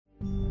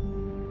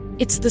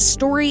It's the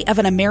story of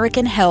an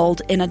American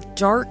held in a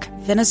dark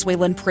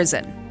Venezuelan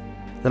prison.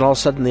 Then all of a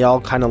sudden they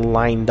all kind of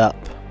lined up.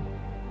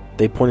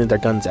 They pointed their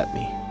guns at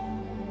me.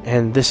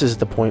 And this is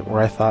the point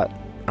where I thought,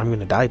 I'm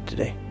going to die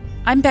today.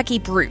 I'm Becky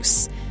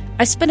Bruce.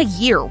 I spent a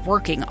year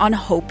working on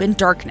Hope in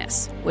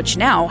Darkness, which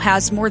now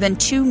has more than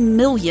 2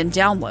 million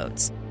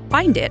downloads.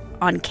 Find it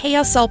on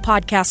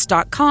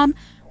kslpodcast.com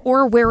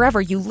or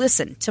wherever you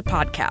listen to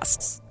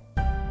podcasts.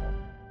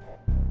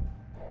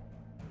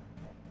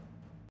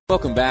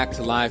 Welcome back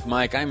to Live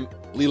Mike. I'm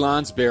Lee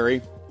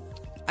Lonsberry.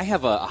 I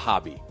have a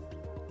hobby,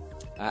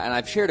 and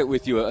I've shared it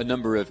with you a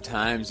number of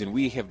times, and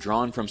we have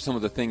drawn from some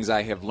of the things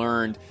I have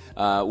learned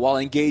while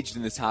engaged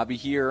in this hobby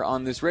here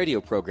on this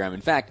radio program.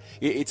 In fact,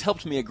 it's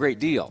helped me a great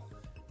deal.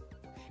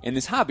 And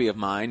this hobby of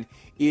mine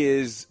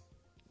is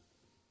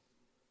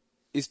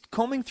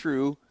combing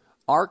through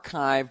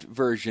archived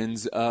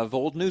versions of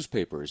old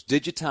newspapers,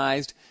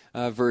 digitized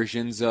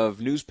versions of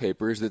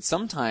newspapers that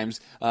sometimes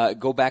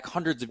go back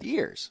hundreds of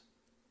years.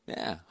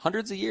 Yeah,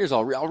 hundreds of years.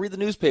 I'll read the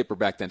newspaper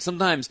back then.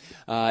 Sometimes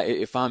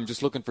if I'm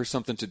just looking for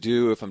something to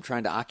do, if I'm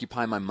trying to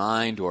occupy my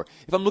mind, or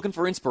if I'm looking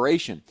for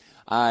inspiration,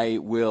 I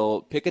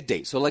will pick a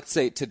date. So let's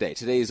say today.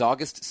 Today is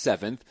August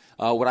 7th.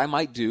 What I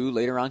might do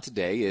later on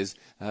today is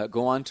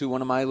go on to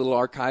one of my little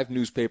archived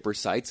newspaper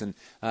sites and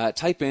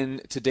type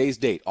in today's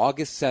date,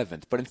 August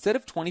 7th. But instead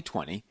of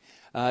 2020,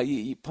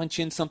 you punch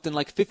in something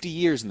like 50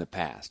 years in the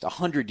past,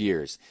 100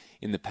 years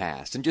in the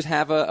past, and just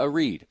have a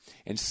read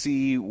and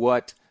see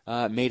what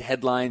made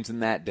headlines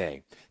in that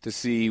day, to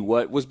see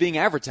what was being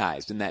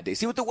advertised in that day,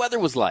 see what the weather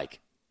was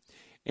like.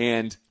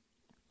 And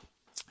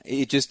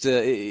it just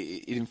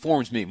it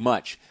informs me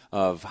much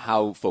of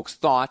how folks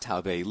thought,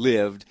 how they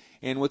lived,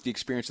 and what the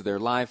experience of their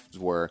lives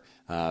were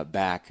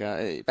back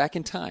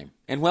in time.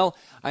 And well,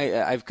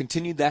 I've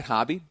continued that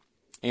hobby,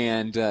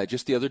 and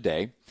just the other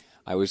day,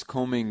 I was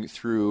combing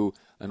through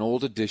an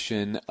old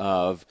edition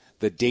of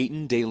the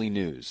Dayton Daily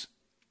News.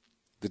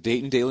 The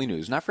Dayton Daily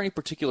News, not for any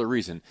particular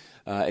reason,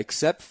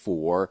 except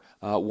for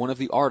one of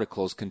the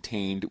articles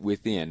contained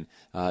within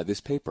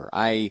this paper.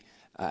 I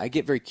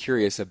get very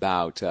curious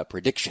about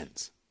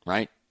predictions,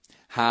 right?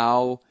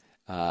 How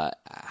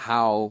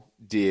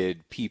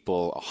did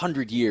people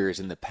 100 years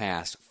in the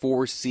past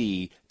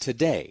foresee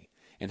today,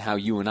 and how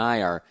you and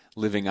I are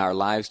living our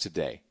lives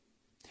today?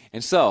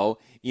 And so,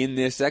 in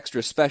this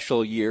extra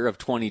special year of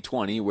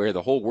 2020, where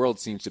the whole world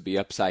seems to be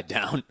upside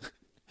down,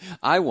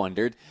 I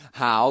wondered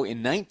how,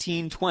 in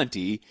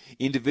 1920,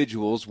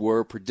 individuals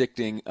were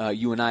predicting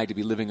you and I to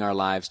be living our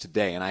lives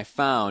today. And I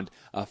found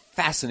a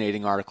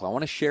fascinating article. I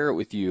want to share it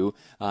with you,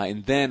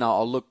 and then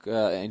I'll look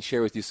and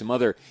share with you some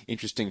other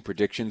interesting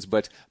predictions.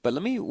 But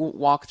let me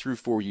walk through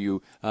for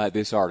you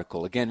this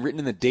article. Again, written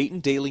in the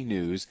Dayton Daily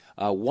News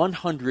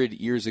 100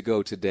 years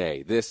ago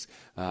today. This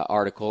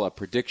article, a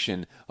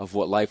prediction of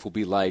what life will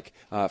be like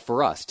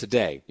for us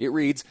today. It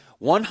reads,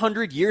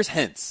 100 years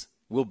hence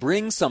will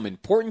bring some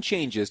important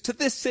changes to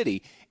this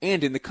city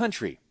and in the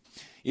country.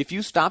 If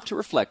you stop to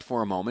reflect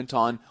for a moment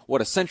on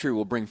what a century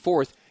will bring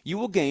forth, you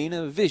will gain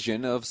a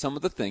vision of some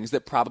of the things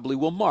that probably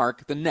will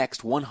mark the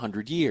next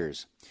 100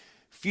 years.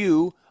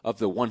 Few of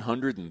the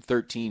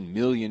 113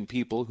 million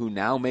people who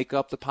now make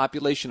up the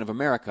population of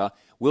America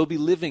will be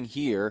living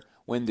here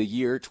when the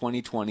year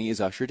 2020 is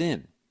ushered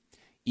in.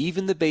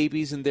 Even the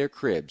babies in their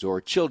cribs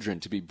or children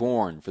to be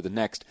born for the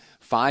next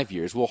 5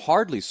 years will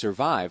hardly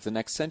survive the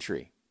next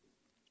century.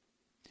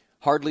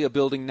 Hardly a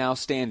building now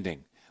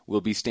standing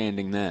will be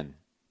standing then.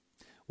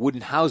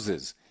 Wooden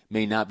houses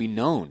may not be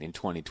known in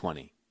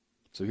 2020.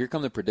 So here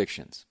come the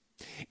predictions.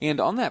 And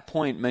on that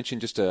point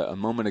mentioned just a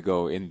moment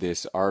ago in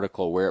this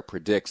article, where it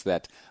predicts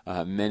that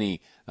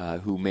many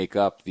who make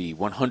up the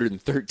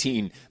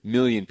 113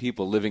 million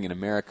people living in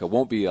America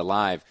won't be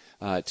alive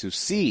to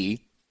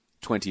see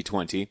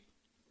 2020,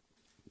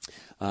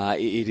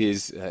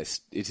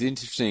 it's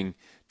interesting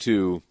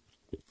to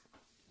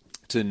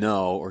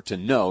know, or to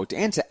note,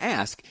 and to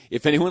ask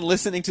if anyone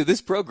listening to this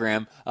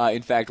program,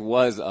 in fact,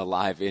 was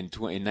alive in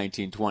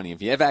 1920.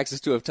 If you have access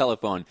to a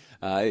telephone,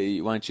 why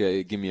don't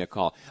you give me a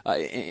call?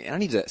 And I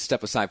need to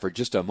step aside for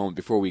just a moment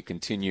before we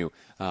continue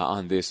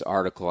on this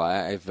article.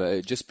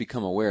 I've just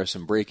become aware of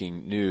some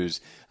breaking news,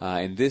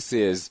 and this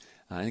is,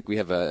 I think we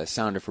have a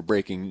sounder for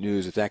breaking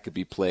news, if that could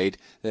be played.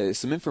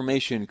 Some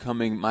information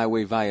coming my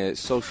way via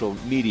social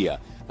media.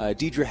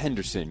 Deidre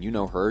Henderson, you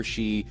know her.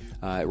 She,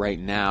 right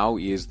now,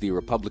 is the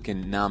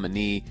Republican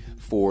nominee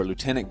for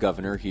lieutenant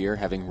governor here,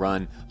 having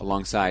run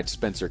alongside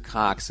Spencer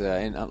Cox.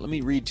 And let me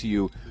read to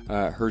you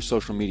her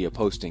social media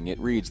posting. It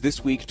reads,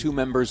 "This week, 2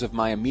 members of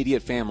my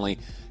immediate family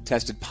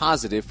tested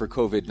positive for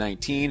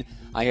COVID-19.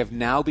 I have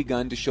now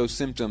begun to show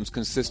symptoms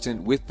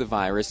consistent with the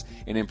virus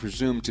and am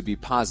presumed to be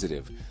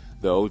positive,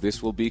 though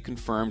this will be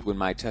confirmed when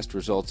my test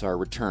results are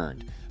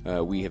returned.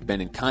 We have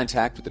been in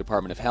contact with the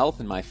Department of Health,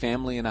 and my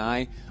family and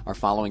I are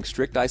following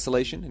strict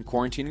isolation and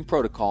quarantining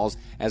protocols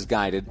as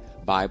guided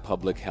by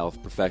public health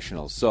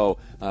professionals." So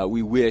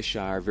we wish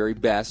our very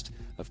best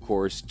of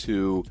course,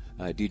 to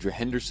Deidre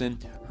Henderson,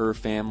 her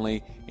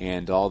family,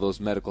 and all those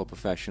medical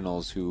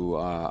professionals who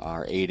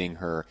are aiding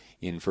her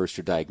in first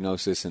her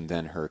diagnosis and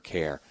then her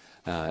care.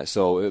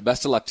 So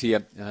best of luck to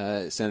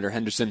you, Senator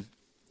Henderson.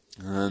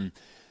 And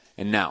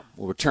now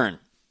we'll return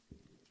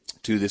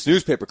to this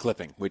newspaper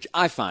clipping, which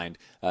I find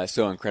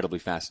so incredibly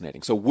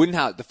fascinating. So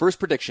the first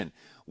prediction,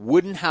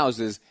 wooden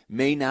houses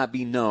may not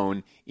be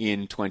known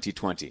in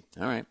 2020.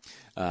 All right.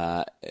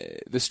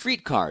 The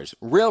streetcars,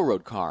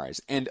 railroad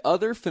cars, and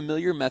other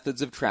familiar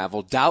methods of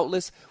travel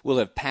doubtless will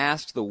have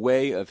passed the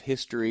way of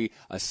history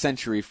a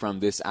century from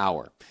this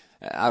hour.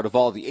 Out of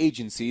all the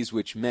agencies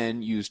which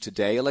men use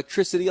today,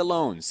 electricity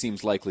alone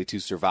seems likely to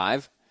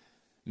survive.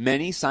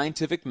 Many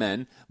scientific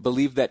men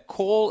believe that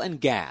coal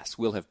and gas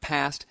will have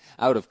passed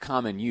out of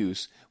common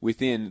use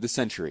within the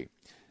century.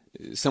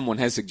 Someone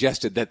has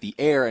suggested that the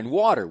air and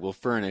water will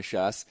furnish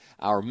us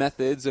our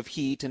methods of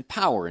heat and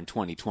power in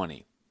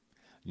 2020.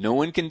 No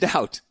one can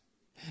doubt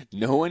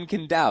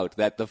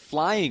that the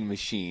flying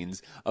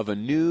machines of a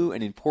new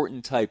and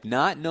important type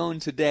not known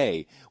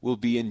today will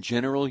be in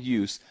general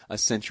use a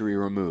century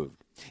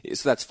removed.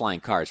 So that's flying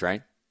cars,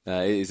 right?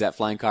 Is that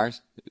flying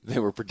cars? They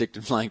were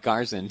predicting flying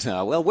cars, and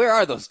where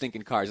are those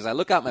stinking cars? As I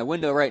look out my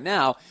window right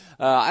now,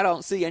 I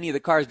don't see any of the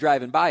cars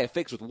driving by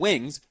affixed with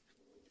wings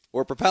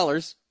or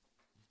propellers.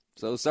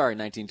 So sorry,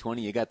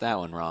 1920, you got that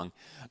one wrong.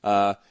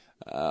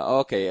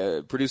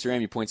 Producer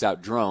Amy points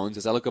out drones.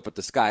 As I look up at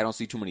the sky, I don't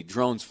see too many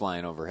drones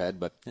flying overhead,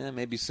 but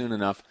maybe soon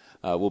enough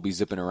we'll be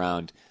zipping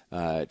around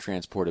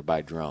transported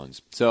by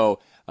drones. So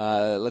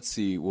let's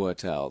see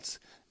what else.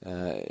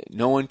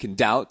 No one can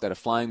doubt that a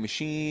flying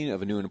machine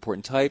of a new and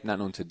important type, not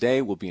known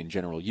today, will be in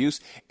general use.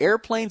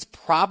 Airplanes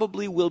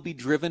probably will be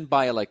driven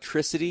by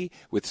electricity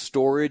with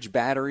storage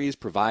batteries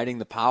providing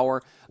the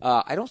power.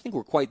 I don't think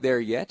we're quite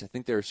there yet. I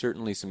think there are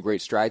certainly some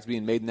great strides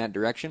being made in that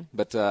direction,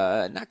 but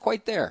not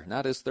quite there,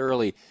 not as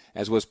thoroughly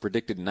as was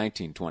predicted in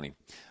 1920.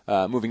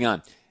 Moving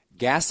on.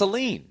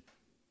 Gasoline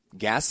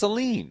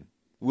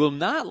will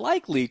not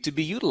likely to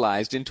be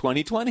utilized in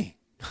 2020.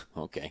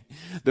 Okay.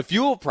 The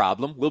fuel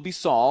problem will be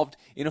solved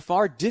in a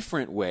far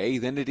different way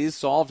than it is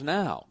solved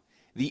now.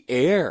 The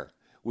air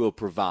will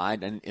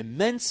provide an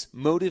immense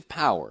motive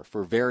power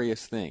for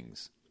various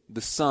things. The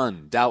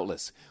sun,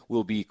 doubtless,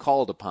 will be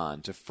called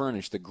upon to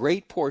furnish the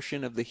great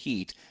portion of the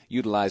heat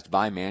utilized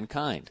by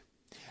mankind.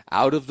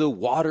 Out of the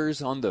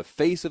waters on the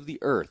face of the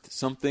earth,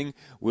 something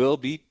will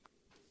be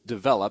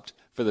developed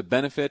for the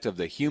benefit of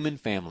the human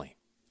family.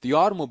 The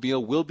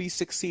automobile will be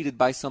succeeded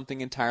by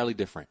something entirely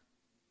different.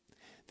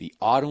 The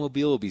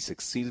automobile will be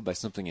succeeded by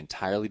something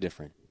entirely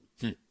different.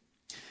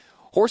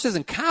 Horses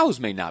and cows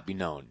may not be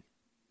known.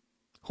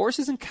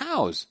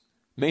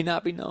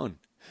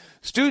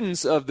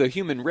 Students of the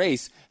human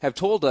race have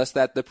told us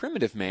that the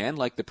primitive man,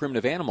 like the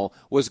primitive animal,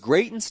 was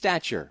great in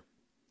stature.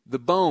 The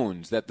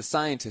bones that the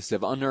scientists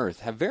have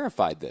unearthed have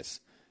verified this.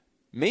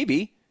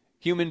 Maybe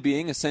human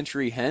being a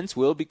century hence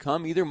will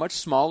become either much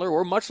smaller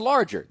or much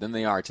larger than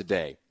they are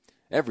today.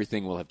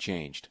 Everything will have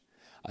changed.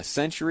 A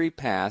century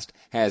past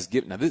has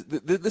given... Now,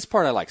 this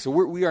part I like. So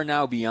we are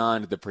now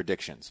beyond the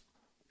predictions.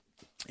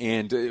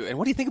 And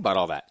what do you think about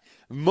all that?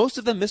 Most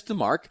of them missed the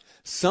mark.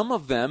 Some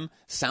of them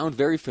sound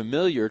very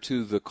familiar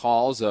to the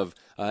calls of,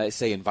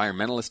 say,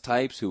 environmentalist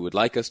types who would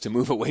like us to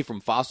move away from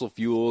fossil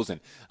fuels and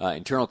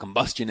internal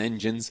combustion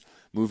engines,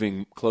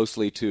 moving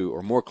closely to,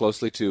 or more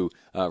closely to,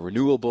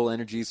 renewable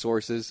energy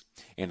sources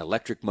and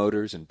electric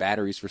motors and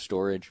batteries for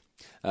storage.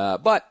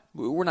 But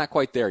we're not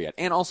quite there yet.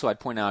 And also I'd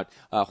point out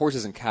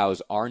horses and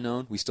cows are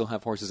known. We still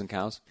have horses and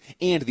cows.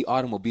 And the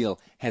automobile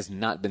has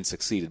not been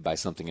succeeded by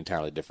something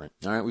entirely different.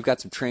 All right, we've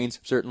got some trains,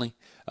 certainly.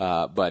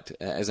 But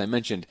as I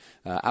mentioned,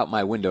 out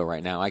my window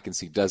right now, I can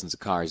see dozens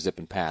of cars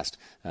zipping past.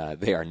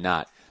 They are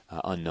not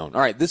unknown.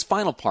 All right, this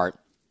final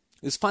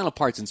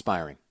part's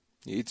inspiring.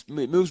 It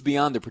moves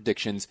beyond the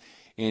predictions,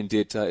 and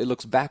it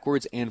looks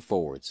backwards and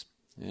forwards.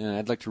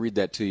 I'd like to read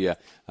that to you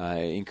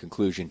in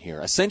conclusion here.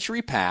 A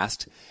century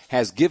past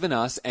has given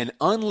us an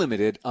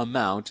unlimited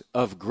amount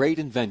of great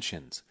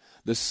inventions.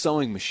 The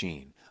sewing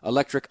machine,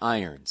 electric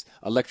irons,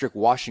 electric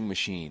washing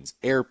machines,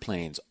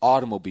 airplanes,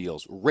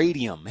 automobiles,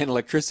 radium, and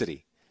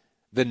electricity.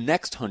 The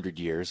next 100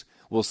 years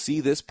will see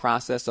this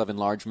process of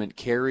enlargement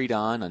carried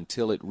on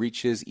until it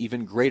reaches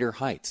even greater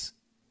heights.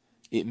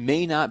 It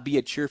may not be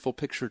a cheerful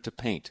picture to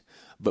paint,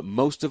 but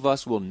most of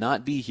us will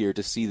not be here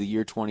to see the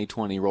year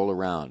 2020 roll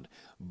around.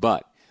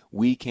 But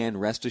we can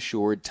rest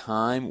assured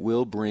time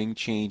will bring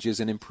changes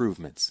and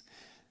improvements.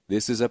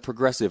 This is a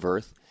progressive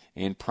Earth,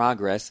 and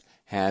progress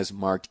has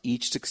marked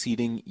each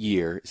succeeding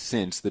year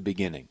since the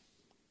beginning.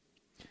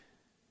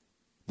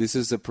 This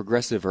is a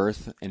progressive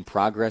Earth, and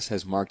progress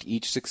has marked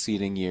each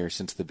succeeding year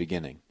since the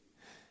beginning.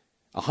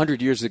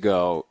 100 years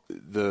ago,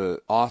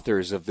 the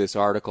authors of this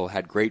article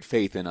had great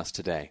faith in us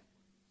today.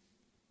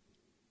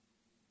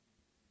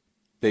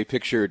 They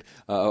pictured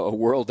a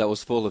world that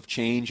was full of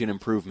change and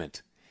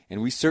improvement.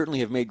 And we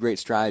certainly have made great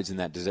strides in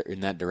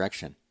that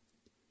direction.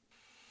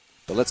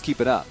 But let's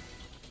keep it up.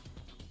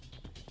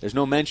 There's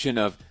no mention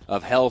of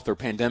health or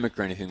pandemic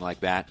or anything like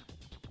that.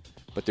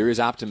 but there is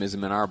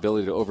optimism in our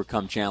ability to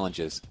overcome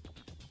challenges.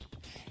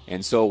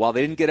 And so while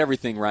they didn't get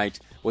everything right,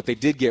 what they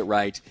did get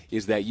right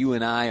is that you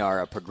and I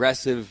are a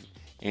progressive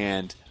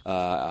and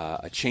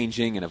a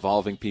changing and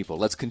evolving people.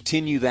 Let's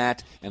continue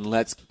that, and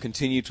let's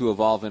continue to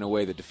evolve in a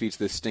way that defeats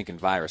this stinking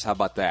virus. How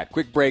about that?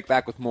 Quick break,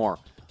 back with more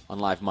on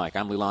Live Mike.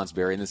 I'm Lee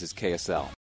Lonsberry, and this is KSL.